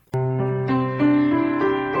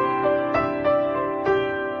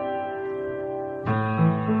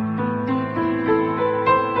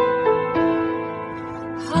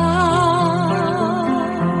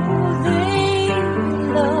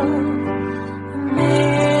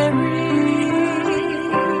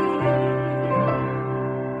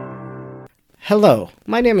Hello,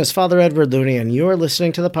 my name is Father Edward Looney, and you are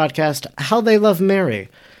listening to the podcast How They Love Mary,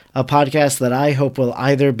 a podcast that I hope will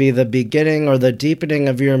either be the beginning or the deepening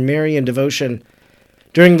of your Marian devotion.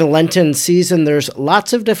 During the Lenten season, there's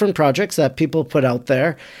lots of different projects that people put out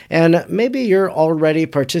there, and maybe you're already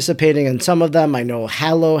participating in some of them. I know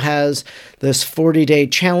Hallow has this 40-day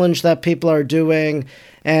challenge that people are doing,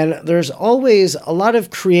 and there's always a lot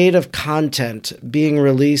of creative content being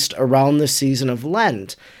released around the season of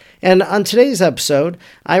Lent. And on today's episode,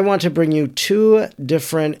 I want to bring you two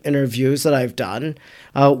different interviews that I've done.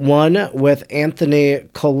 One with Anthony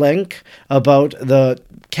Kolenc about the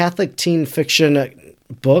Catholic teen fiction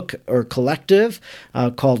book or collective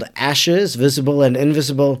called Ashes, Visible and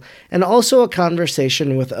Invisible, and also a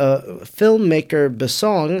conversation with a filmmaker,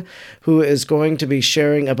 Besong, who is going to be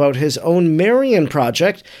sharing about his own Marian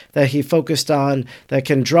project that he focused on that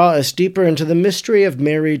can draw us deeper into the mystery of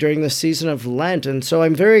Mary during the season of Lent. And so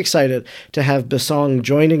I'm very excited to have Besong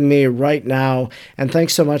joining me right now. And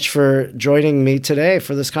thanks so much for joining me today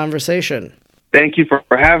for this conversation. Thank you for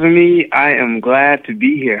having me. I am glad to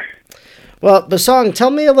be here. Well, Besong, tell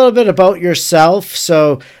me a little bit about yourself.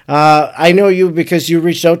 So I know you because you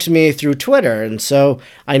reached out to me through Twitter. And so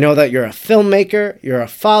I know that you're a filmmaker, you're a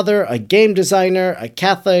father, a game designer, a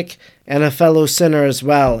Catholic, and a fellow sinner as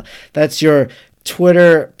well. That's your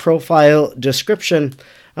Twitter profile description.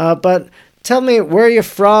 But tell me, where are you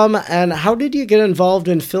from and how did you get involved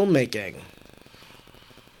in filmmaking?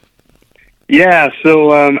 Yeah, so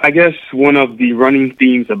I guess one of the running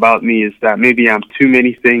themes about me is that maybe I'm too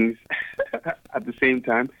many things at the same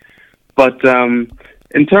time. But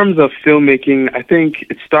in terms of filmmaking, I think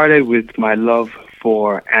it started with my love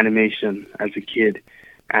for animation as a kid.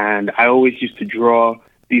 And I always used to draw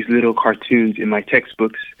these little cartoons in my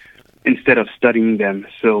textbooks instead of studying them.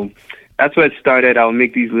 So that's where it started. I'll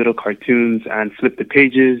make these little cartoons and flip the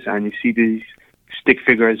pages, and you see these stick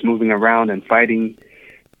figures moving around and fighting.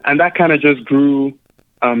 And that kind of just grew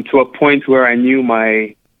to a point where I knew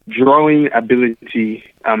my drawing ability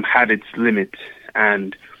had its limit.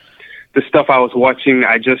 And the stuff I was watching,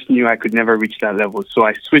 I just knew I could never reach that level. So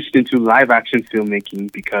I switched into live action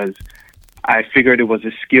filmmaking because I figured it was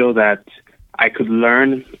a skill that I could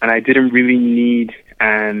learn, and I didn't really need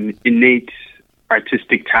an innate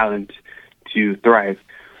artistic talent to thrive.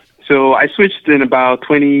 So I switched in about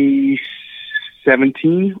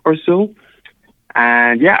 2017 or so.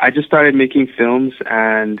 And yeah, I just started making films,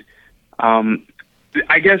 and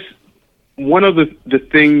I guess one of the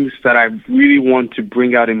things that I really want to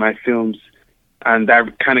bring out in my films, and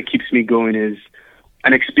that kind of keeps me going, is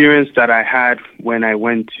an experience that I had when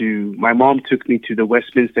my mom took me to the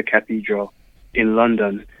Westminster Cathedral in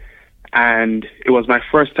London, and it was my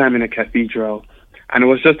first time in a cathedral, and it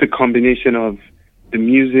was just a combination of the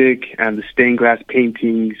music and the stained glass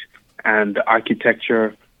paintings and the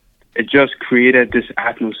architecture. It just created this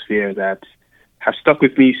atmosphere that has stuck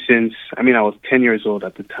with me since, I was 10 years old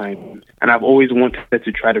at the time. And I've always wanted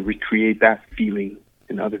to try to recreate that feeling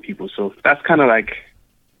in other people. So that's kind of like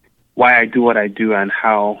why I do what I do and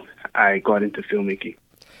how I got into filmmaking.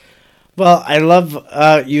 Well, I love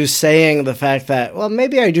you saying the fact that, well,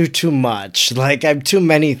 maybe I do too much. Like, I'm too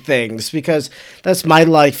many things, because that's my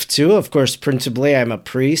life too. Of course, principally, I'm a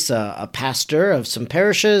priest, a pastor of some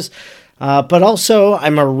parishes. But also,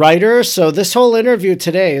 I'm a writer, so this whole interview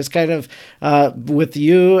today is kind of with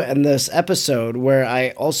you and this episode where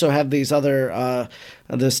I also have these other,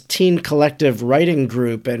 this teen collective writing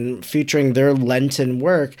group and featuring their Lenten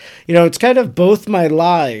work. You know, it's kind of both my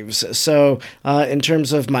lives. So in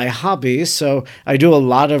terms of my hobbies, so I do a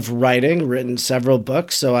lot of writing, written several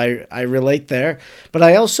books, so I relate there. But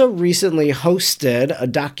I also recently hosted a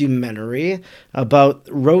documentary about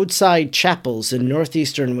roadside chapels in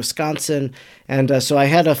northeastern Wisconsin. And so I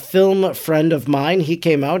had a film friend of mine. He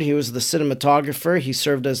came out. He was the cinematographer. He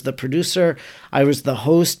served as the producer. I was the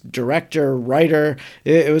host, director, writer.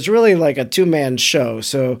 It was really like a two-man show.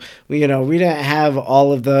 So, we didn't have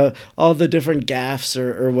all the different gaffes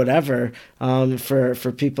or whatever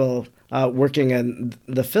for people working in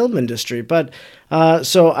the film industry. But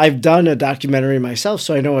so I've done a documentary myself,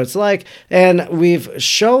 so I know what it's like. And we've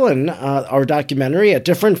shown our documentary at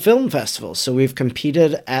different film festivals. So we've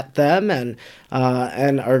competed at them and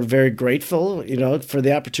are very grateful, for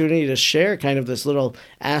the opportunity to share kind of this little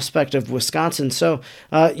aspect of Wisconsin. So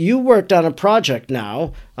you worked on a project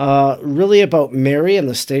now really about Mary and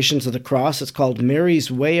the Stations of the Cross. It's called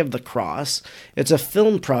Mary's Way of the Cross. It's a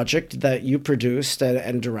film project that you produced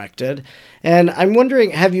and directed. And I'm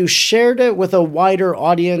wondering, have you shared it with a wider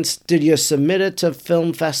audience? Did you submit it to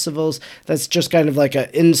film festivals? That's just kind of like an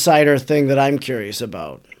insider thing that I'm curious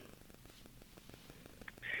about.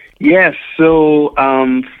 Yes. So,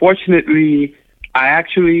 fortunately, I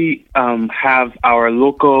actually have our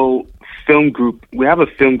local film group. We have a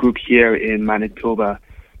film group here in Manitoba.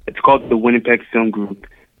 It's called the Winnipeg Film Group,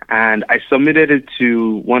 and I submitted it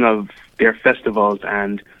to one of their festivals,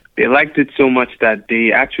 and they liked it so much that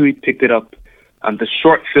they actually picked it up, the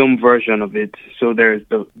short film version of it. So there's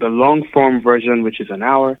the long form version, which is an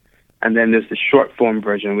hour, and then there's the short form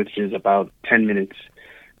version, which is about 10 minutes.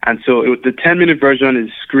 And so the 10-minute version is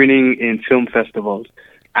screening in film festivals.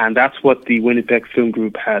 And that's what the Winnipeg Film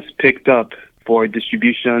Group has picked up for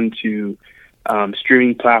distribution to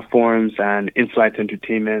streaming platforms and in-flight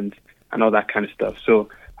entertainment and all that kind of stuff. So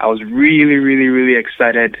I was really, really, really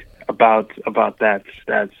excited about that.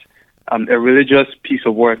 That a religious piece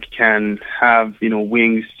of work can have,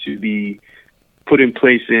 wings to be put in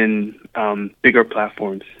place in bigger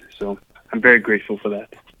platforms. So I'm very grateful for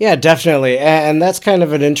that. Yeah, definitely. And that's kind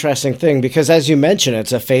of an interesting thing because, as you mentioned,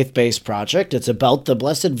 it's a faith-based project. It's about the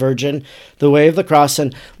Blessed Virgin, the Way of the Cross.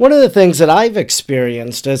 And one of the things that I've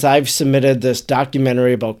experienced as I've submitted this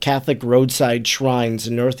documentary about Catholic roadside shrines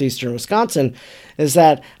in northeastern Wisconsin is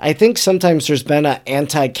that I think sometimes there's been an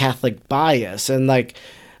anti-Catholic bias and like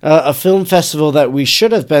a film festival that we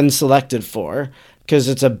should have been selected for, because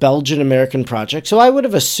it's a Belgian-American project. So I would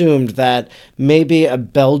have assumed that maybe a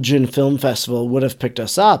Belgian film festival would have picked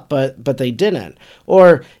us up, but they didn't.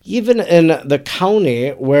 Or even in the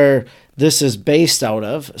county where this is based out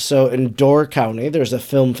of, so in Door County, there's a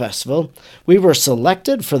film festival. We were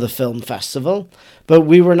selected for the film festival, but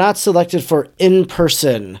we were not selected for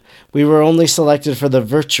in-person. We were only selected for the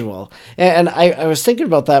virtual. And I was thinking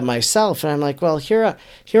about that myself, and I'm like, well, here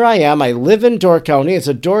I am. I live in Door County. It's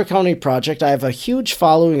a Door County project. I have a huge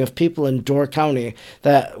following of people in Door County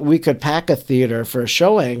that we could pack a theater for a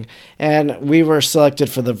showing, and we were selected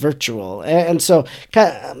for the virtual. And so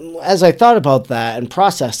as I thought about that and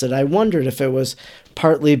processed it, I wondered if it was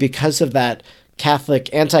partly because of that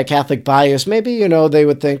anti-Catholic bias. Maybe, they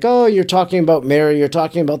would think, oh, you're talking about Mary, you're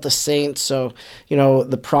talking about the saints, so,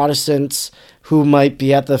 the Protestants who might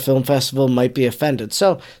be at the film festival might be offended.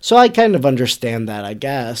 So I kind of understand that, I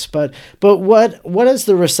guess. But what has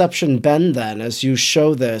the reception been then as you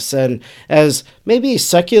show this and as maybe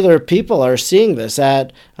secular people are seeing this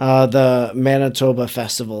at the Manitoba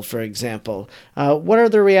Festival, for example? What are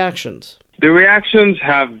the reactions? The reactions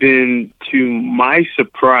have been, to my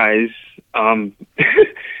surprise,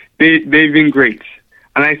 they've been great.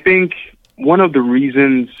 And I think one of the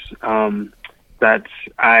reasons that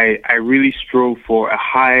I really strove for a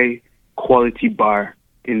high quality bar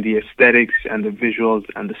in the aesthetics and the visuals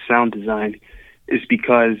and the sound design is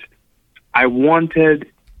because I wanted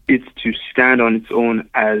it to stand on its own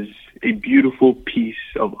as a beautiful piece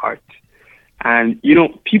of art. And,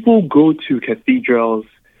 people go to cathedrals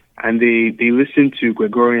and they listen to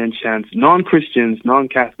Gregorian chants, non-Christians,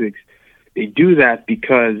 non-Catholics. They do that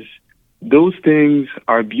because those things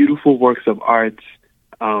are beautiful works of art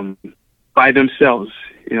by themselves.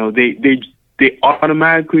 They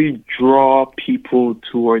automatically draw people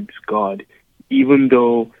towards God, even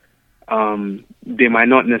though they might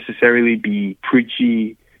not necessarily be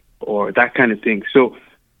preachy or that kind of thing. So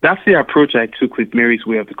that's the approach I took with Mary's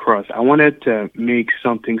Way of the Cross. I wanted to make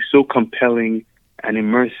something so compelling and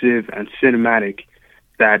immersive and cinematic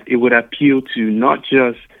that it would appeal to not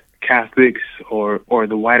just Catholics or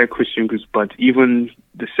the wider Christian groups, but even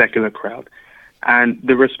the secular crowd. And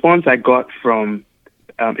the response I got from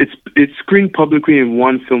it's screened publicly in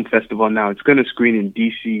one film festival now. It's going to screen in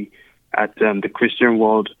DC at the Christian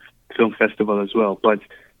World Film Festival as well. But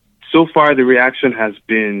so far, the reaction has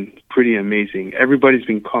been pretty amazing. Everybody's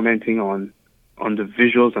been commenting on the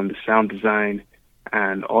visuals and the sound design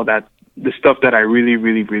and all that, the stuff that I really,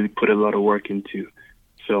 really, really put a lot of work into.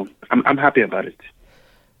 So I'm happy about it.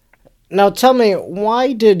 Now tell me,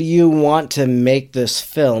 why did you want to make this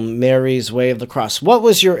film, Mary's Way of the Cross? What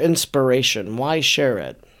was your inspiration? Why share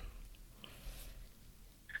it?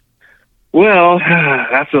 Well,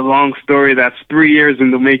 that's a long story. That's 3 years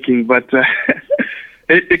in the making, but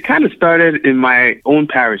it kind of started in my own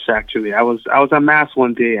parish. Actually, I was at mass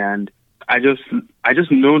one day, and I just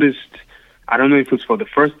noticed. I don't know if it was for the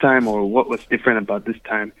first time or what was different about this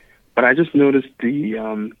time, but I just noticed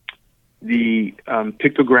the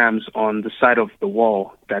pictograms on the side of the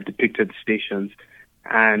wall that depicted the stations,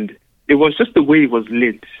 and it was just the way it was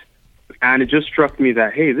lit, and it just struck me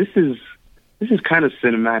that, hey, this is kind of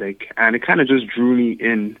cinematic, and it kind of just drew me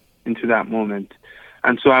into that moment.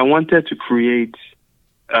 And so I wanted to create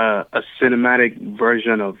a cinematic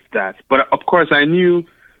version of that. But of course, I knew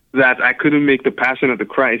that I couldn't make the Passion of the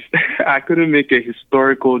Christ. I couldn't make a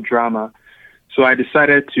historical drama. So I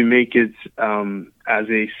decided to make it as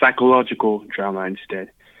a psychological drama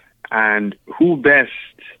instead. And who best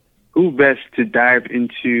to dive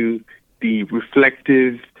into the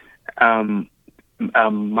reflective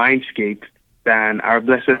mindscape than our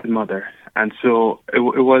Blessed Mother? And so it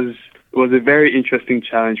was a very interesting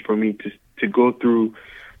challenge for me to go through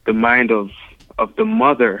the mind of the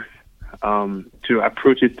mother, to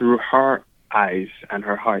approach it through her eyes and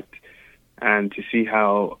her heart, and to see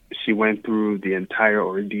how she went through the entire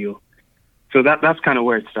ordeal. So that's kind of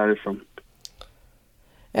where it started from.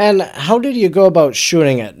 And how did you go about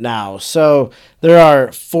shooting it now? So there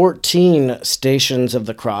are 14 stations of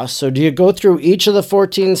the cross. So do you go through each of the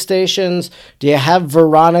 14 stations? Do you have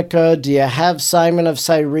Veronica? Do you have Simon of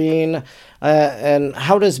Cyrene? And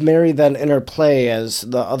how does Mary then interplay as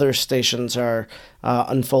the other stations are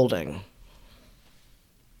unfolding?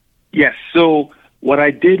 Yes. So what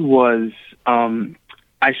I did was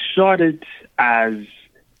I shot it as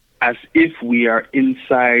if we are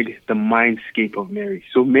inside the mindscape of Mary.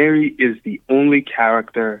 So Mary is the only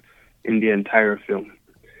character in the entire film.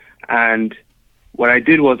 And what I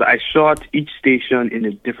did was I shot each station in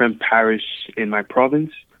a different parish in my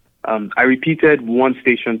province. I repeated one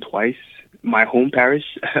station twice, my home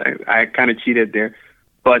parish. I kind of cheated there.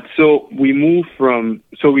 But so we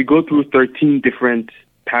go through 13 different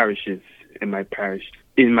parishes in my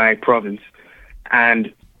province.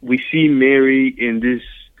 And we see Mary in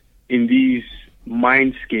these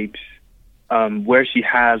mindscapes, where she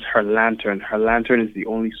has her lantern. Her lantern is the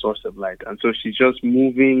only source of light. And so she's just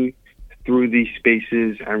moving through these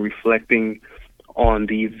spaces and reflecting on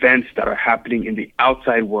the events that are happening in the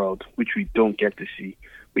outside world, which we don't get to see.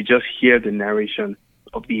 We just hear the narration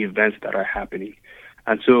of the events that are happening.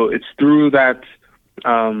 And so it's through that,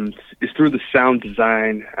 it's through the sound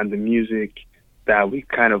design and the music that we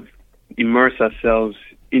kind of immerse ourselves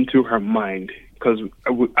into her mind, because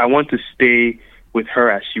I want to stay with her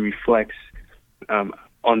as she reflects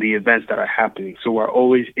on the events that are happening. So we're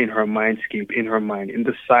always in her mindscape, in her mind, in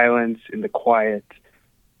the silence, in the quiet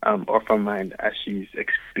of her mind as she's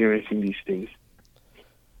experiencing these things.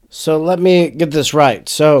 So let me get this right.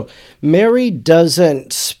 So Mary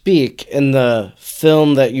doesn't speak in the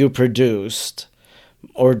film that you produced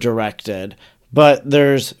or directed, but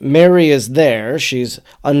Mary is there. She's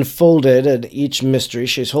unfolded in each mystery.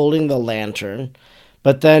 She's holding the lantern.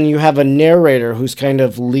 But then you have a narrator who's kind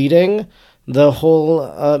of leading the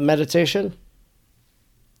whole meditation?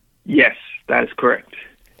 Yes, that is correct.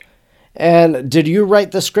 And did you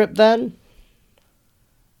write the script then?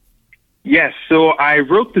 Yes, so I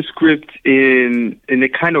wrote the script in a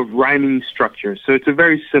kind of rhyming structure. So it's a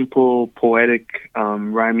very simple, poetic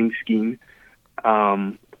rhyming scheme.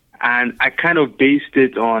 And I kind of based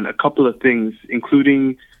it on a couple of things,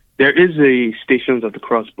 including there is a Stations of the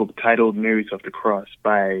Cross book titled Marys of the Cross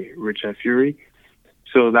by Richard Fury.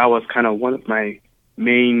 So that was kind of one of my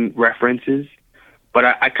main references. But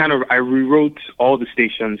I rewrote all the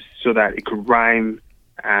stations so that it could rhyme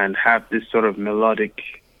and have this sort of melodic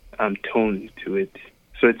tone to it.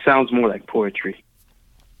 So it sounds more like poetry.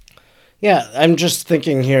 Yeah, I'm just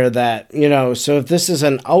thinking here that, so if this is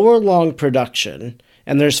an hour-long production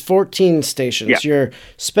and there's 14 stations, yeah. You're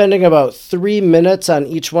spending about 3 minutes on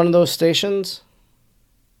each one of those stations?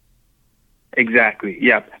 Exactly,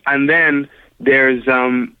 yeah. And then there's,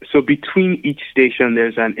 so between each station,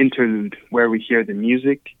 there's an interlude where we hear the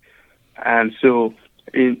music. And so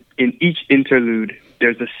in each interlude,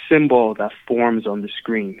 there's a symbol that forms on the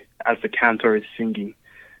screen as the cantor is singing.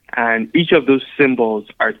 And each of those symbols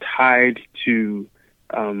are tied to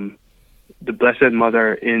the Blessed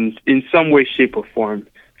Mother in some way, shape, or form.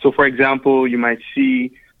 So, for example, you might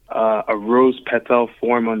see a rose petal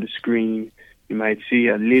form on the screen. You might see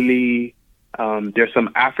a lily. There's some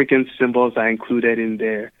African symbols I included in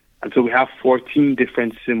there. And so we have 14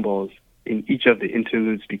 different symbols in each of the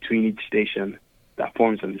interludes between each station that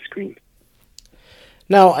forms on the screen.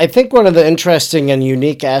 Now, I think one of the interesting and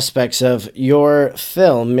unique aspects of your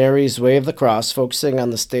film, Mary's Way of the Cross, focusing on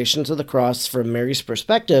the Stations of the Cross from Mary's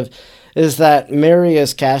perspective, is that Mary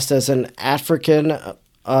is cast as an African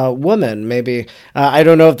woman. Maybe, I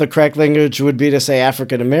don't know if the correct language would be to say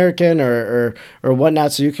African American or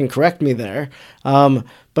whatnot, so you can correct me there.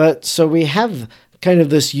 But so we have kind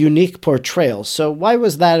of this unique portrayal. So why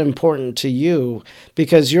was that important to you?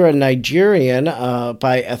 Because you're a Nigerian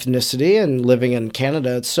by ethnicity and living in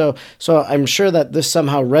Canada. So I'm sure that this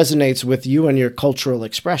somehow resonates with you and your cultural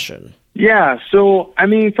expression. Yeah. So, I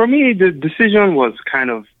mean, for me, the decision was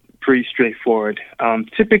kind of pretty straightforward.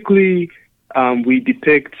 Typically, we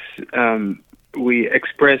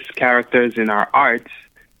express characters in our art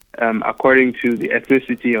according to the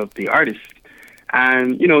ethnicity of the artist.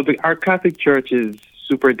 And our Catholic Church is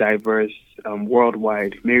super diverse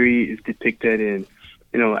worldwide. Mary is depicted in,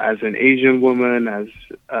 as an Asian woman, as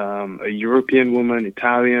a European woman,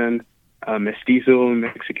 Italian, mestizo,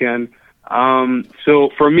 Mexican. So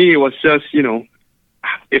for me, it was just,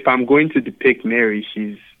 if I'm going to depict Mary,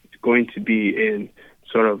 she's going to be in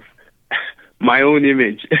sort of my own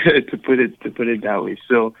image, to put it that way.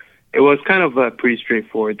 So it was kind of a pretty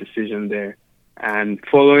straightforward decision there. And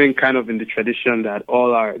following kind of in the tradition that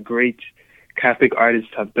all our great Catholic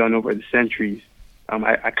artists have done over the centuries,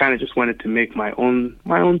 I kind of just wanted to make my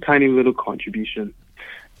own tiny little contribution.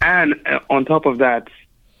 And on top of that,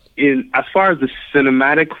 as far as the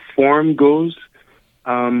cinematic form goes,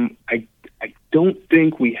 I don't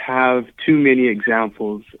think we have too many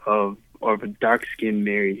examples of a dark-skinned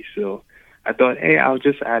Mary. So I thought, hey, I'll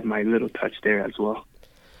just add my little touch there as well.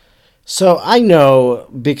 So I know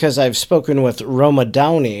because I've spoken with Roma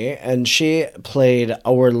Downey, and she played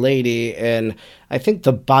Our Lady in, I think,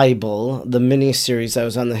 the Bible, the miniseries that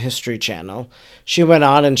was on the History Channel. She went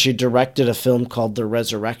on and she directed a film called The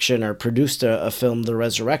Resurrection, or produced a film, The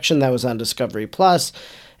Resurrection, that was on Discovery Plus,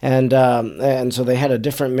 and so they had a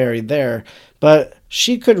different Mary there. But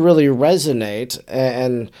she could really resonate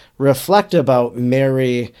and reflect about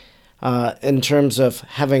Mary in terms of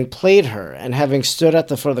having played her and having stood at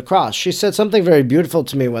the foot of the cross. She said something very beautiful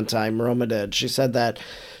to me one time, Roma did. She said that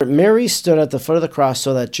Mary stood at the foot of the cross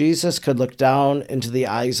so that Jesus could look down into the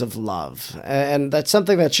eyes of love. And that's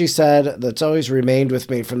something that she said that's always remained with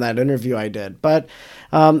me from that interview I did. But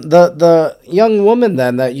the young woman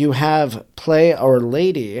then that you have play Our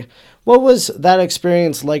Lady, what was that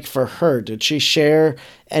experience like for her? Did she share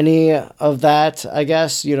any of that, I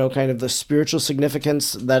guess, kind of the spiritual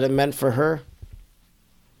significance that it meant for her?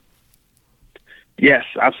 Yes,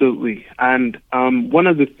 absolutely. And one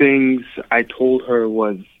of the things I told her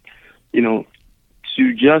was,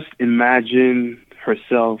 to just imagine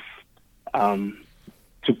herself,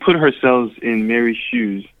 to put herself in Mary's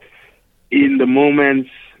shoes in the moments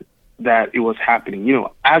that it was happening.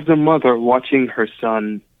 As a mother watching her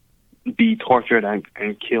son be tortured and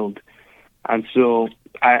killed. And so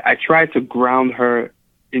I tried to ground her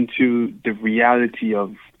into the reality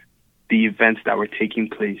of the events that were taking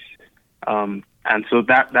place. And so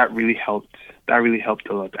that really helped. That really helped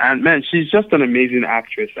a lot. And man, she's just an amazing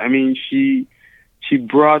actress. I mean, she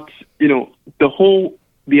brought, the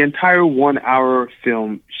entire 1 hour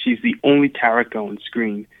film, she's the only character on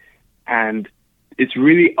screen. And it's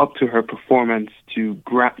really up to her performance to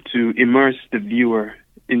immerse the viewer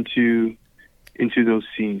into those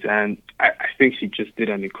scenes, and I think she just did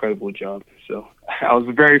an incredible job. So I was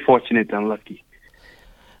very fortunate and lucky.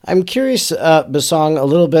 I'm curious, Basong, a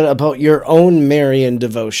little bit about your own Marian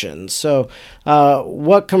devotion. So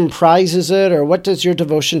what comprises it, or what does your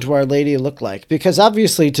devotion to Our Lady look like? Because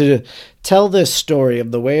obviously to tell this story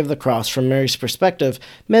of the Way of the Cross from Mary's perspective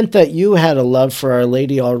meant that you had a love for Our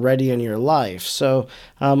Lady already in your life. So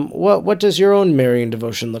what does your own Marian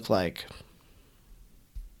devotion look like?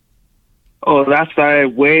 Oh, that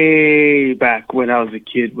started way back when I was a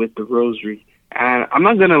kid with the rosary. And I'm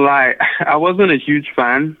not going to lie, I wasn't a huge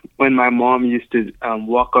fan when my mom used to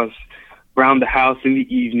walk us around the house in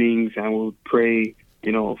the evenings and we'll pray,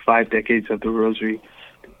 5 decades of the rosary.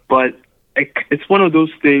 But it's one of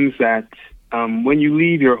those things that when you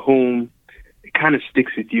leave your home, it kind of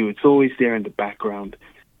sticks with you. It's always there in the background.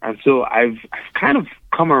 And so I've kind of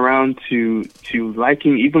come around to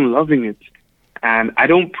liking, even loving it. And I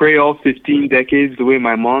don't pray all 15 decades the way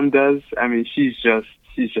my mom does. I mean, she's just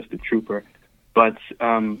a trooper. But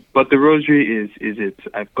the rosary is it.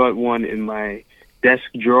 I've got one in my desk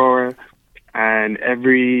drawer, and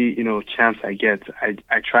every chance I get,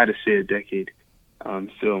 I try to say a decade.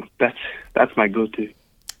 So that's my go-to.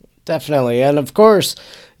 Definitely, and of course,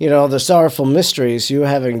 the Sorrowful Mysteries. You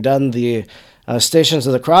having done the Stations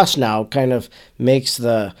of the Cross now kind of makes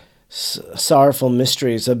the Sorrowful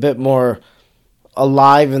Mysteries a bit more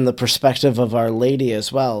alive in the perspective of Our Lady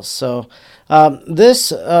as well. So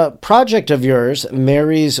this project of yours,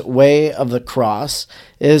 Mary's Way of the Cross,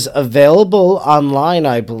 is available online,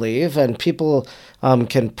 I believe, and people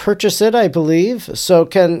can purchase it, I believe. So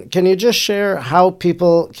can you just share how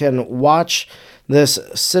people can watch this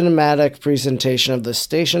cinematic presentation of the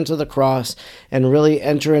Stations of the Cross and really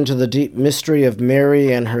enter into the deep mystery of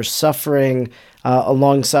Mary and her suffering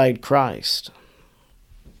alongside Christ?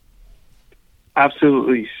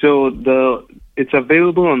 Absolutely. So it's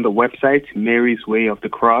available on the website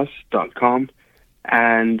maryswayofthecross.com,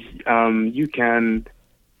 and you can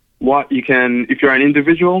if you're an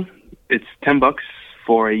individual, it's $10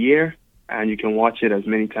 for a year, and you can watch it as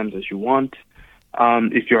many times as you want.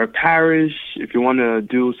 If you're a parish, if you want to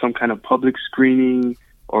do some kind of public screening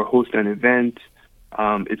or host an event,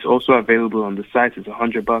 it's also available on the site. It's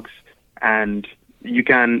 $100, and you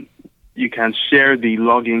can share the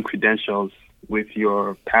login credentials with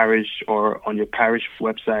your parish or on your parish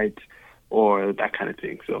website or that kind of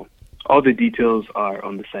thing. So all the details are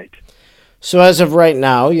on the site. So as of right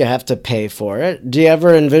now, you have to pay for it. Do you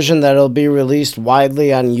ever envision that it'll be released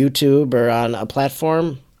widely on YouTube or on a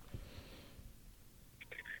platform?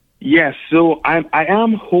 Yes, so I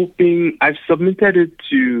am hoping. I've submitted it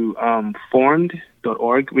to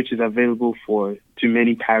formed.org, which is available to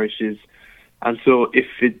many parishes. And so if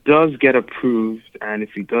it does get approved and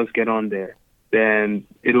if it does get on there, then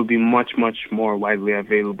it'll be much, much more widely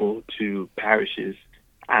available to parishes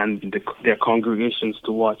and their congregations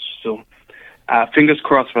to watch. So fingers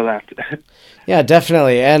crossed for that. Yeah,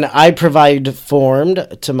 definitely. And I provide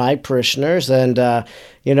Formed to my parishioners. And,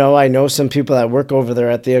 I know some people that work over there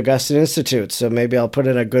at the Augustine Institute, so maybe I'll put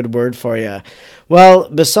in a good word for you. Well,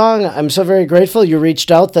 Basong, I'm so very grateful you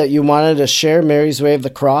reached out that you wanted to share Mary's Way of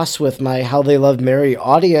the Cross with my How They Love Mary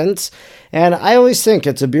audience. And I always think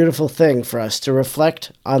it's a beautiful thing for us to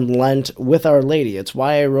reflect on Lent with Our Lady. It's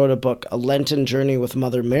why I wrote a book, A Lenten Journey with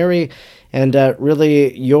Mother Mary. And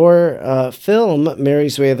really, your film,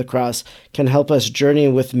 Mary's Way of the Cross, can help us journey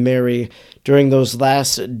with Mary during those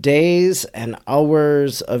last days and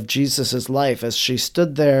hours of Jesus' life as she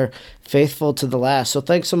stood there faithful to the last. So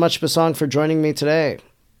thanks so much, Basong, for joining me today.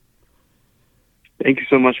 Thank you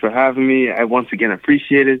so much for having me. I once again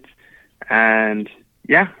appreciate it. And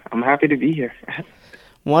yeah, I'm happy to be here.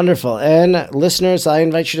 Wonderful. And listeners, I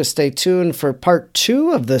invite you to stay tuned for part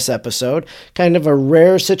 2 of this episode, kind of a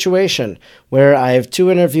rare situation where I have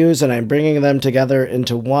 2 interviews and I'm bringing them together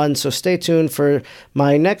into one. So stay tuned for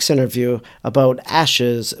my next interview about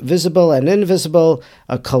Ashes, Visible and Invisible,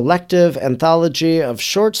 a collective anthology of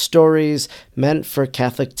short stories meant for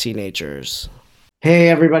Catholic teenagers. Hey,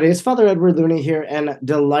 everybody. It's Father Edward Looney here, and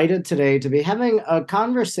delighted today to be having a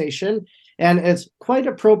conversation, and it's quite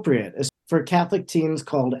appropriate for Catholic teens,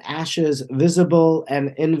 called Ashes, Visible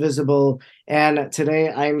and Invisible. And today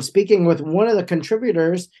I'm speaking with one of the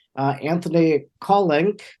contributors, Anthony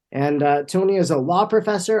Kollink. And Tony is a law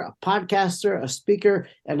professor, a podcaster, a speaker,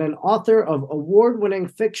 and an author of award-winning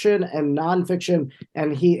fiction and nonfiction.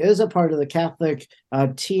 And he is a part of the Catholic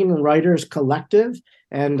Teen Writers Collective.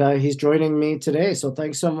 And he's joining me today. So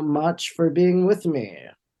thanks so much for being with me.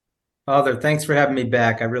 Father, thanks for having me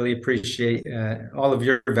back. I really appreciate all of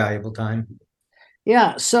your valuable time.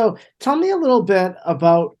 Yeah, so tell me a little bit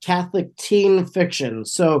about Catholic teen fiction.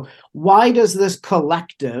 So why does this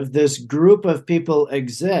collective, this group of people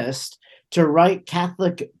exist to write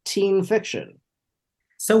Catholic teen fiction?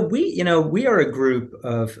 So we are a group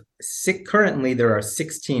of currently there are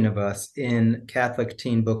 16 of us in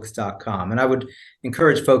CatholicTeenBooks.com. And I would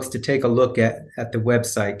encourage folks to take a look at the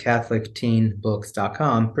website,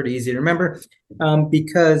 CatholicTeenBooks.com. Pretty easy to remember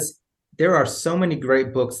because there are so many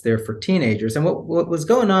great books there for teenagers. And what was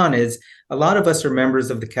going on is a lot of us are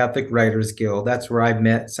members of the Catholic Writers Guild. That's where I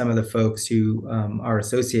met some of the folks who are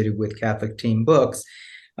associated with Catholic Teen Books.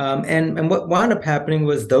 And what wound up happening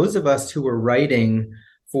was those of us who were writing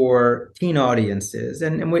for teen audiences,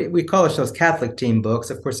 and we call ourselves Catholic Teen Books.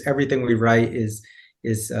 Of course, everything we write is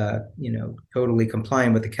totally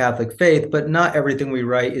compliant with the Catholic faith, but not everything we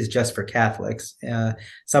write is just for Catholics.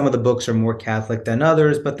 Some of the books are more Catholic than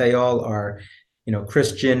others, but they all are,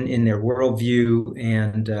 Christian in their worldview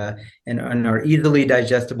and are easily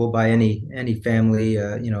digestible by any family,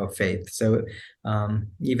 of faith. So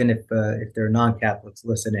even if there are non-Catholics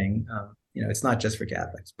listening, it's not just for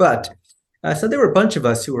Catholics, but. So there were a bunch of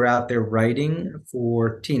us who were out there writing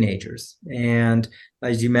for teenagers. And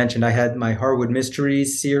as you mentioned, I had my Harwood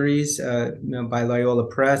Mysteries series by Loyola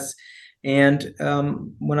Press. And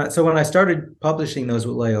when I started publishing those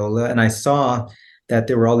with Loyola, and I saw that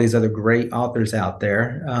there were all these other great authors out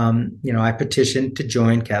there, I petitioned to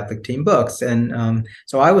join Catholic Teen Books. And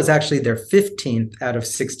so I was actually their 15th out of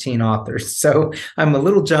 16 authors. So I'm a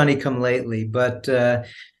little Johnny-come-lately, but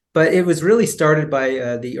it was really started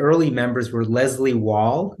by the early members were Leslie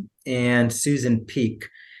Wall and Susan Peak.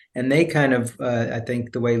 And they kind of, I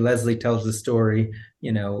think the way Leslie tells the story,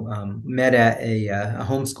 met at a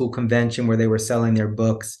homeschool convention where they were selling their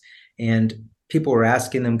books. And people were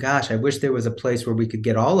asking them, gosh, I wish there was a place where we could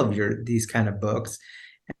get all of these kind of books.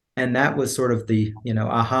 And that was sort of the,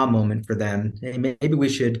 aha moment for them. Hey, maybe we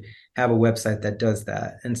should have a website that does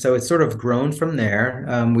that. And so it's sort of grown from there.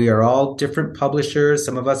 We are all different publishers.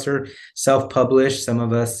 Some of us are self-published. Some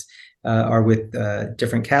of us are with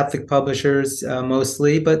different Catholic publishers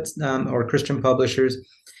mostly, or Christian publishers.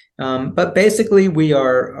 But basically, we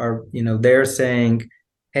are they're saying,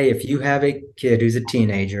 hey, if you have a kid who's a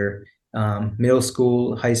teenager, middle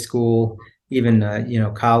school, high school,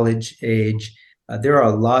 even college age, there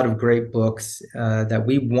are a lot of great books that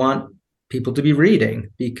we want people to be reading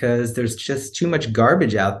because there's just too much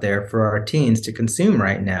garbage out there for our teens to consume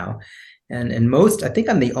right now. And most, I think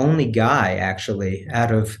I'm the only guy actually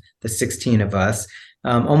out of the 16 of us.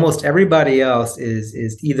 Almost everybody else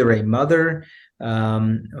is either a mother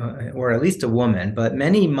or at least a woman, but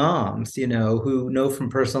many moms, who know from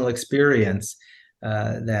personal experience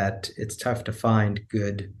that it's tough to find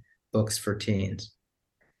good books for teens.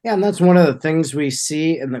 Yeah, and that's one of the things we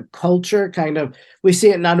see in the culture. Kind of, we see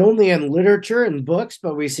it not only in literature and books,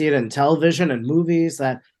 but we see it in television and movies.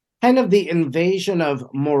 That kind of the invasion of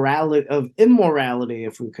morality, of immorality,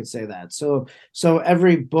 if we could say that. So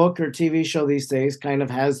every book or TV show these days kind of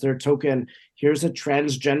has their token. Here's a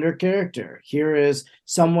transgender character. Here is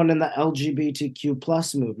someone in the LGBTQ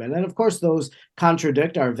plus movement, and of course, those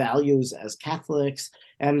contradict our values as Catholics.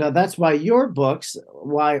 And that's why your books,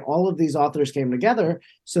 why all of these authors came together,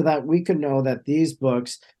 so that we could know that these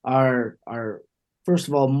books are first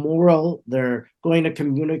of all moral. They're going to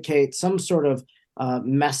communicate some sort of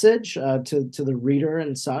message to the reader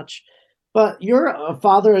and such. But you're a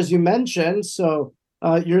father, as you mentioned, so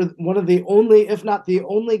you're one of the only, if not the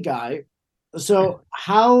only guy. So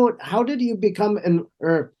how did you become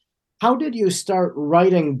or how did you start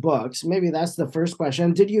writing books? Maybe that's the first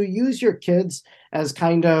question. Did you use your kids as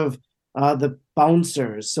kind of the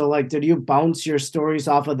bouncers? So like, did you bounce your stories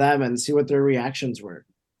off of them and see what their reactions were?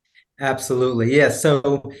 Absolutely. Yes.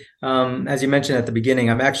 So, as you mentioned at the beginning,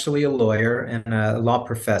 I'm actually a lawyer and a law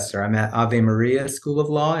professor. I'm at Ave Maria School of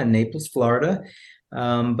Law in Naples, Florida.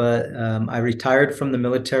 But I retired from the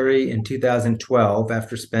military in 2012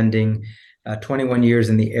 after spending 21 years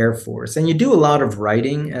in the Air Force. And you do a lot of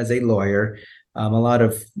writing as a lawyer, a lot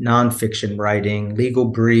of nonfiction writing, legal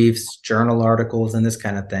briefs, journal articles, and this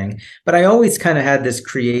kind of thing. But I always kind of had this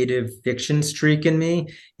creative fiction streak in me.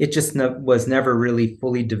 It just was never really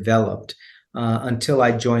fully developed until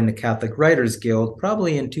I joined the Catholic Writers Guild,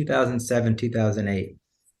 probably in 2007, 2008.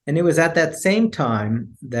 And it was at that same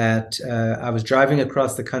time that I was driving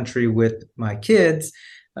across the country with my kids.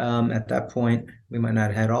 At that point, we might not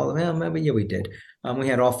have had all of them, maybe yeah, we did. We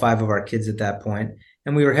had all 5 of our kids at that point,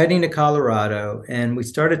 and we were heading to Colorado, and we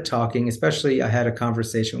started talking. Especially, I had a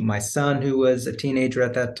conversation with my son, who was a teenager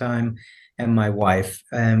at that time, and my wife,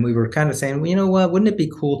 and we were kind of saying, well, you know what? Wouldn't it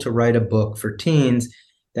be cool to write a book for teens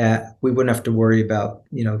that we wouldn't have to worry about,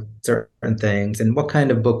 certain things, and what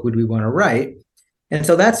kind of book would we want to write? And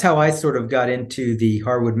so that's how I sort of got into the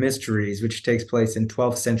Harwood Mysteries, which takes place in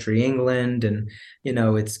 12th century England. And,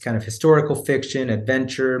 it's kind of historical fiction,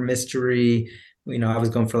 adventure, mystery. I was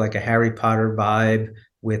going for like a Harry Potter vibe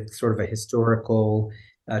with sort of a historical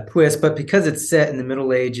twist. But because it's set in the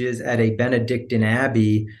Middle Ages at a Benedictine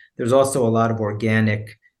abbey, there's also a lot of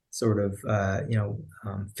organic sort of,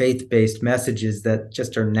 faith-based messages that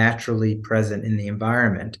just are naturally present in the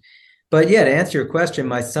environment. But yeah, to answer your question,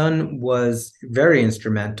 my son was very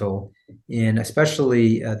instrumental in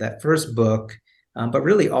especially that first book, but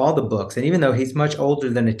really all the books. And even though he's much older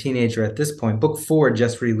than a teenager at this point, book 4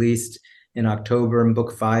 just released in October and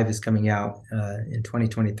book 5 is coming out in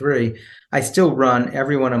 2023. I still run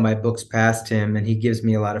every one of my books past him, and he gives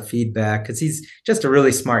me a lot of feedback because he's just a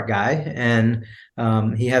really smart guy, and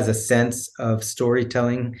he has a sense of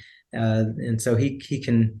storytelling. And so he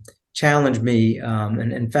can challenge me.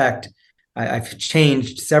 And in fact, I've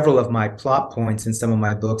changed several of my plot points in some of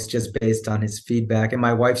my books just based on his feedback, and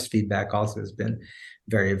my wife's feedback also has been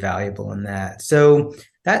very valuable in that. So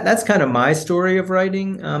that's kind of my story of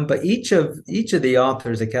writing. But each of the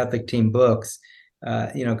authors at Catholic Teen Books,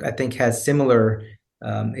 I think has similar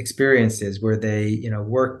experiences where they,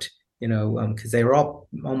 worked, because they were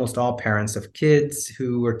almost all parents of kids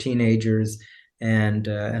who were teenagers, and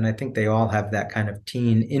I think they all have that kind of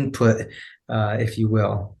teen input, if you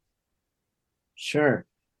will. Sure.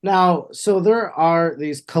 Now, so there are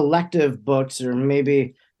these collective books, or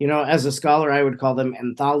maybe, as a scholar, I would call them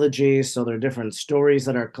anthologies. So they're different stories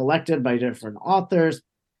that are collected by different authors.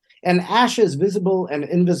 And Ashes, Visible and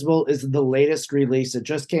Invisible is the latest release. It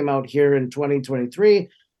just came out here in 2023.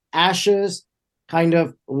 Ashes, kind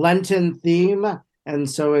of Lenten theme. And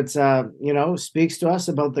so it's, speaks to us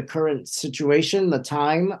about the current situation, the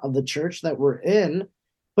time of the church that we're in.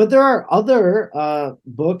 But there are other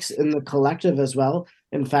books in the collective as well.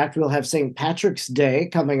 In fact, we'll have St. Patrick's Day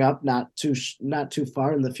coming up not too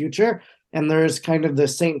far in the future. And there's kind of the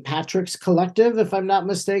St. Patrick's Collective, if I'm not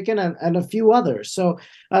mistaken, and a few others. So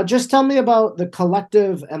just tell me about the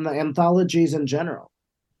collective and the anthologies in general.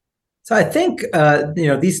 So I think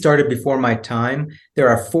these started before my time. There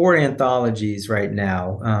are 4 anthologies right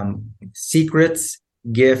now: Secrets,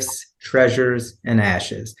 Gifts, Treasures, and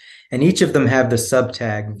Ashes. And each of them have the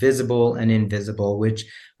subtag Visible and Invisible, which,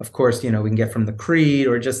 of course, we can get from the creed,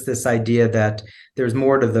 or just this idea that there's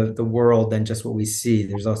more to the world than just what we see.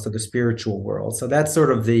 There's also the spiritual world. So that's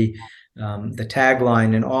sort of the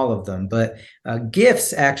tagline in all of them. But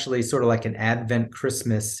Gifts actually sort of like an Advent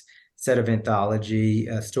Christmas set of anthology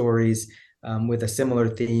stories with a similar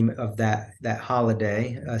theme of that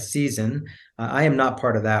holiday season. I am not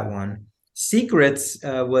part of that one. Secrets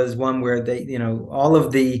was one where all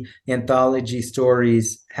of the anthology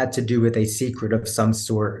stories had to do with a secret of some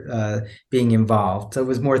sort being involved. So it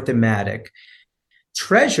was more thematic.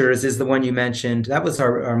 Treasures is the one you mentioned. That was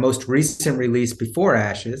our most recent release before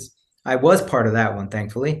Ashes. I was part of that one,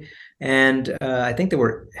 thankfully. And I think there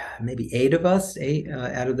were maybe 8 of us, 8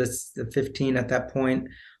 out of the 15 at that point,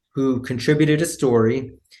 who contributed a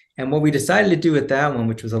story. And what we decided to do with that one,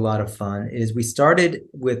 which was a lot of fun, is we started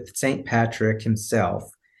with St. Patrick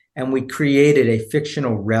himself, and we created a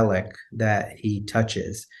fictional relic that he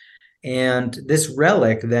touches. And this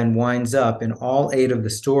relic then winds up in all 8 of the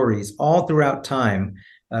stories, all throughout time,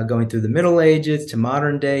 going through the Middle Ages to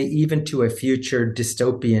modern day, even to a future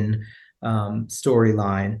dystopian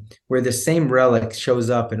storyline, where the same relic shows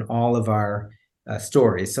up in all of our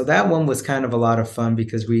stories. So that one was kind of a lot of fun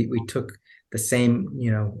because we took the same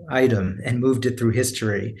item and moved it through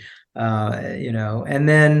history. And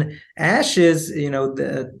then Ashes,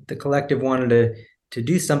 the collective wanted to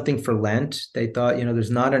do something for Lent. They thought,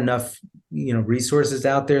 there's not enough, resources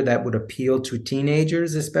out there that would appeal to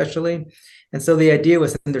teenagers, especially. And so the idea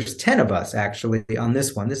was, and there's 10 of us actually on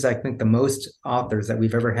this one. This is, I think, the most authors that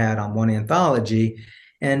we've ever had on one anthology.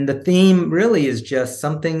 And the theme really is just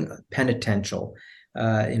something penitential.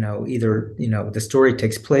 Either, the story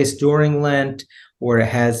takes place during Lent, or it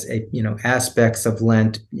has aspects of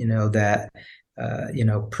Lent, that,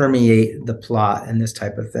 permeate the plot and this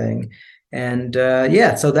type of thing. And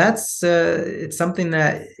so that's it's something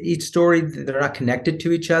that each story, they're not connected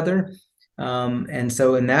to each other. And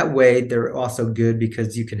so in that way, they're also good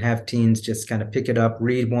because you can have teens just kind of pick it up,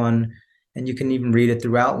 read one, and you can even read it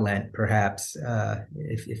throughout Lent, perhaps,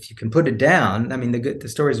 if you can put it down. I mean, the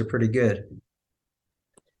stories are pretty good.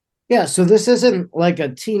 Yeah, so this isn't like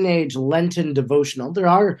a teenage Lenten devotional. There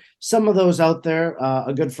are some of those out there.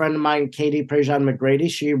 A good friend of mine, Katie Prejean McGrady,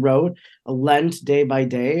 she wrote a Lent day by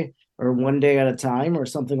day, or one day at a time, or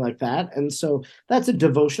something like that. And so that's a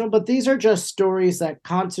devotional, but these are just stories that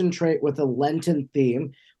concentrate with a Lenten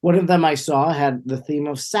theme. One of them I saw had the theme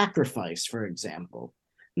of sacrifice, for example.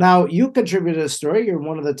 Now, you contributed a story. You're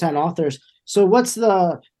one of the 10 authors. So what's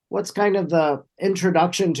kind of the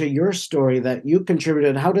introduction to your story that you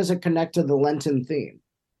contributed? How does it connect to the Lenten theme?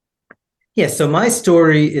 Yeah, so my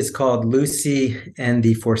story is called Lucy and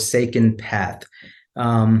the Forsaken Path.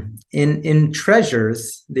 In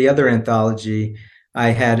Treasures, the other anthology,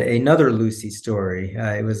 I had another Lucy story.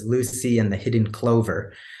 It was Lucy and the Hidden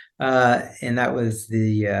Clover. And that was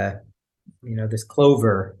this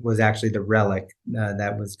clover was actually the relic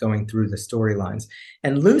that was going through the storylines.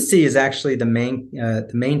 And Lucy is actually the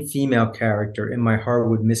main female character in my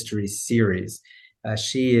Harwood Mysteries series.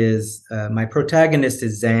 She is, my protagonist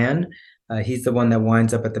is Zan. He's the one that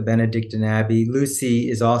winds up at the Benedictine Abbey. Lucy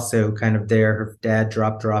is also kind of there. Her dad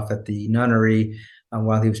dropped her off at the nunnery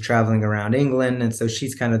while he was traveling around England. And so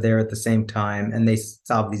she's kind of there at the same time, and they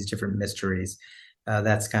solve these different mysteries.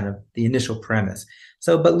 That's kind of the initial premise.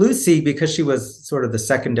 But Lucy, because she was sort of the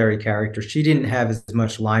secondary character, she didn't have as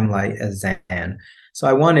much limelight as Zan. So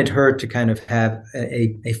I wanted her to kind of have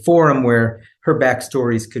a forum where her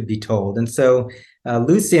backstories could be told. And so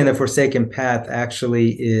Lucy and the Forsaken Path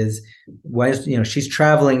actually is, she's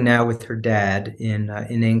traveling now with her dad in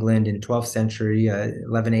England in 12th century,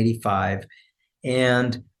 1185.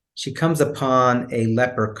 And she comes upon a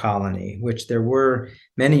leper colony, which there were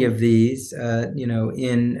many of these,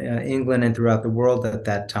 in England and throughout the world at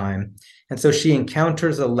that time. And so she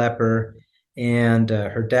encounters a leper, and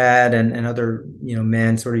her dad and other,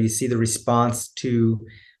 men, sort of, you see the response to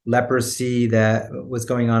leprosy that was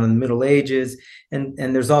going on in the Middle Ages. And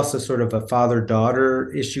there's also sort of a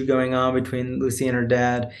father-daughter issue going on between Lucy and her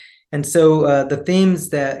dad. And so the themes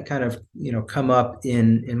that kind of, come up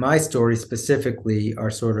in my story specifically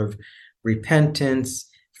are sort of repentance,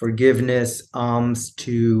 forgiveness, alms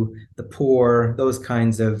to the poor, those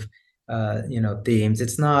kinds of, themes.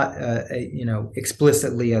 It's not,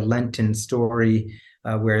 explicitly a Lenten story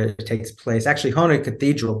where it takes place. Actually, Haunted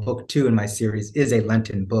Cathedral, book 2 in my series, is a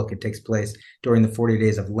Lenten book. It takes place during the 40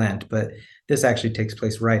 days of Lent, but this actually takes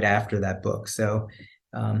place right after that book. So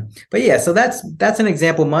But yeah, so that's an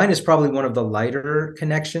example. Mine is probably one of the lighter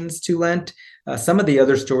connections to Lent. Some of the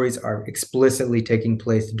other stories are explicitly taking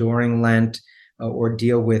place during Lent, or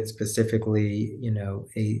deal with specifically,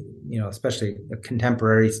 especially a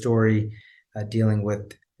contemporary story dealing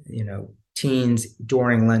with, teens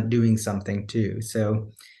during Lent doing something too.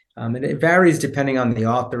 So and it varies depending on the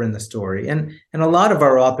author and the story. And a lot of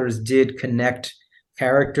our authors did connect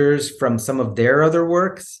characters from some of their other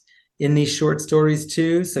works in these short stories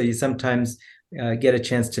too. So you sometimes get a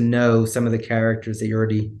chance to know some of the characters that you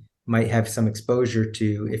already might have some exposure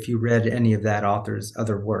to if you read any of that author's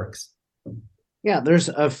other works. Yeah, there's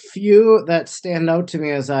a few that stand out to me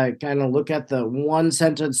as I kind of look at the one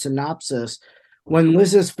sentence synopsis. When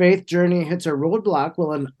Liz's faith journey hits a roadblock,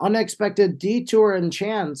 will an unexpected detour and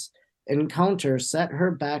chance encounter set her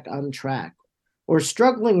back on track? Or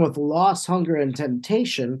struggling with loss, hunger, and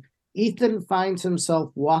temptation, Ethan finds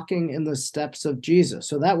himself walking in the steps of Jesus.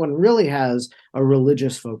 So that one really has a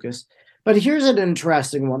religious focus. But here's an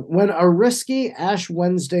interesting one. When a risky Ash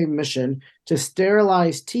Wednesday mission to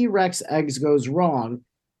sterilize T-Rex eggs goes wrong,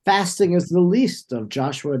 fasting is the least of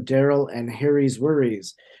Joshua, Daryl, and Harry's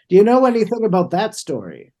worries. Do you know anything about that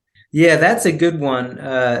story? Yeah, that's a good one.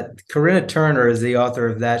 Corinna Turner is the author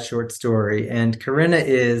of that short story, and Corinna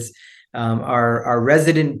is our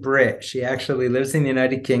resident Brit. She actually lives in the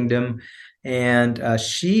United Kingdom, and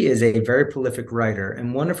she is a very prolific writer.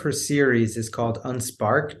 And one of her series is called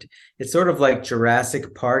Unsparked. It's sort of like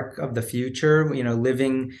Jurassic Park of the future,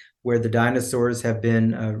 living where the dinosaurs have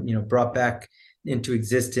been, brought back into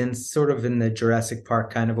existence, sort of in the Jurassic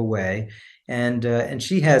Park kind of a way. And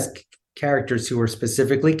she has characters who are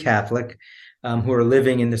specifically Catholic, who are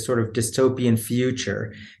living in this sort of dystopian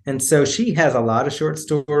future. And so she has a lot of short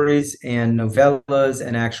stories and novellas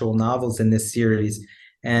and actual novels in this series.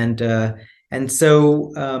 And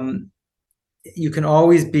so you can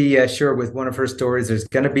always be sure with one of her stories, there's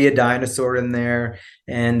going to be a dinosaur in there,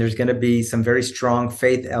 and there's going to be some very strong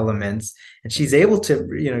faith elements. And she's able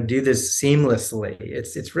to, do this seamlessly.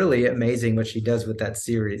 It's really amazing what she does with that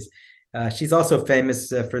series. She's also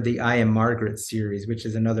famous for the I Am Margaret series, which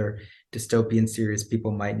is another dystopian series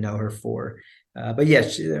people might know her for. But yeah,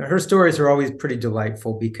 her stories are always pretty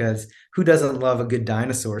delightful because who doesn't love a good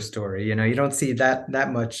dinosaur story? You don't see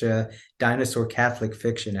that much dinosaur Catholic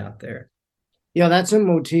fiction out there. Yeah, that's a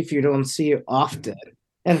motif you don't see often.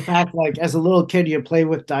 In fact, like as a little kid, you play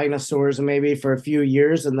with dinosaurs maybe for a few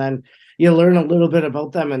years, and then you learn a little bit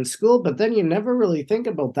about them in school, but then you never really think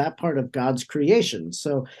about that part of God's creation.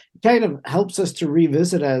 So it kind of helps us to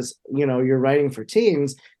revisit, as you're writing for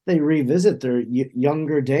teens, they revisit their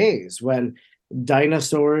younger days when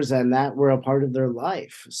dinosaurs and that were a part of their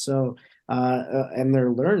life. So and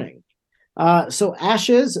their learning. So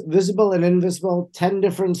Ashes, Visible and Invisible, 10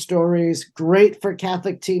 different stories, great for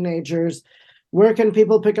Catholic teenagers. Where can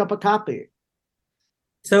people pick up a copy?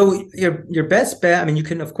 So your best bet, I mean, you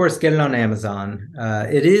can of course get it on Amazon.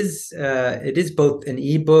 It is both an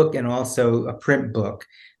ebook and also a print book.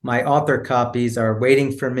 My author copies are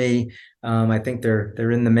waiting for me. I think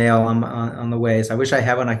they're in the mail on the way. So I wish I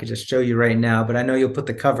had one I could just show you right now, but I know you'll put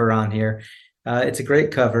the cover on here. It's a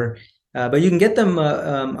great cover. But you can get them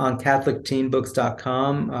on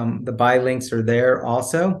CatholicTeenBooks.com. The buy links are there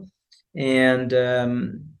also, and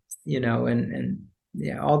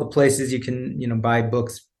yeah, all the places you can buy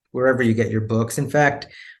books wherever you get your books. In fact,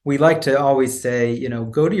 we like to always say,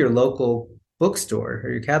 go to your local bookstore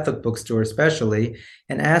or your Catholic bookstore especially,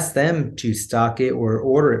 and ask them to stock it or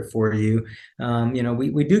order it for you.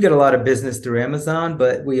 We do get a lot of business through Amazon,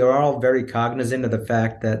 but we are all very cognizant of the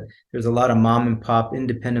fact that there's a lot of mom and pop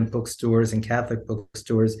independent bookstores and Catholic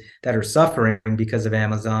bookstores that are suffering because of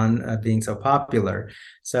Amazon being so popular.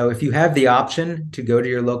 So if you have the option to go to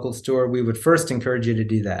your local store, we would first encourage you to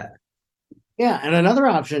do that. Yeah, and another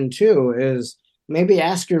option too is maybe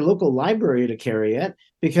ask your local library to carry it,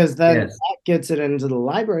 because then Yes. that gets it into the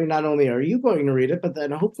library. Not only are you going to read it, but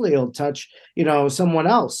then hopefully it'll touch, someone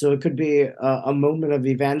else. So it could be a moment of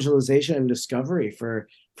evangelization and discovery for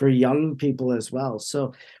young people as well.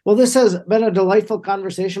 So, well, this has been a delightful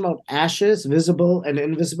conversation about Ashes, Visible and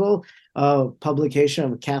Invisible,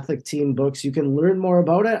 publication of Catholic Teen Books. You can learn more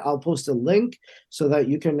about it. I'll post a link so that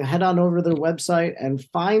you can head on over to their website and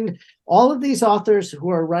find all of these authors who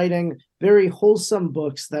are writing very wholesome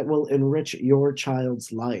books that will enrich your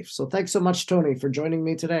child's life. So thanks so much, Tony, for joining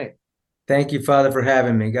me today. Thank you, Father, for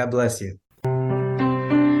having me. God bless you.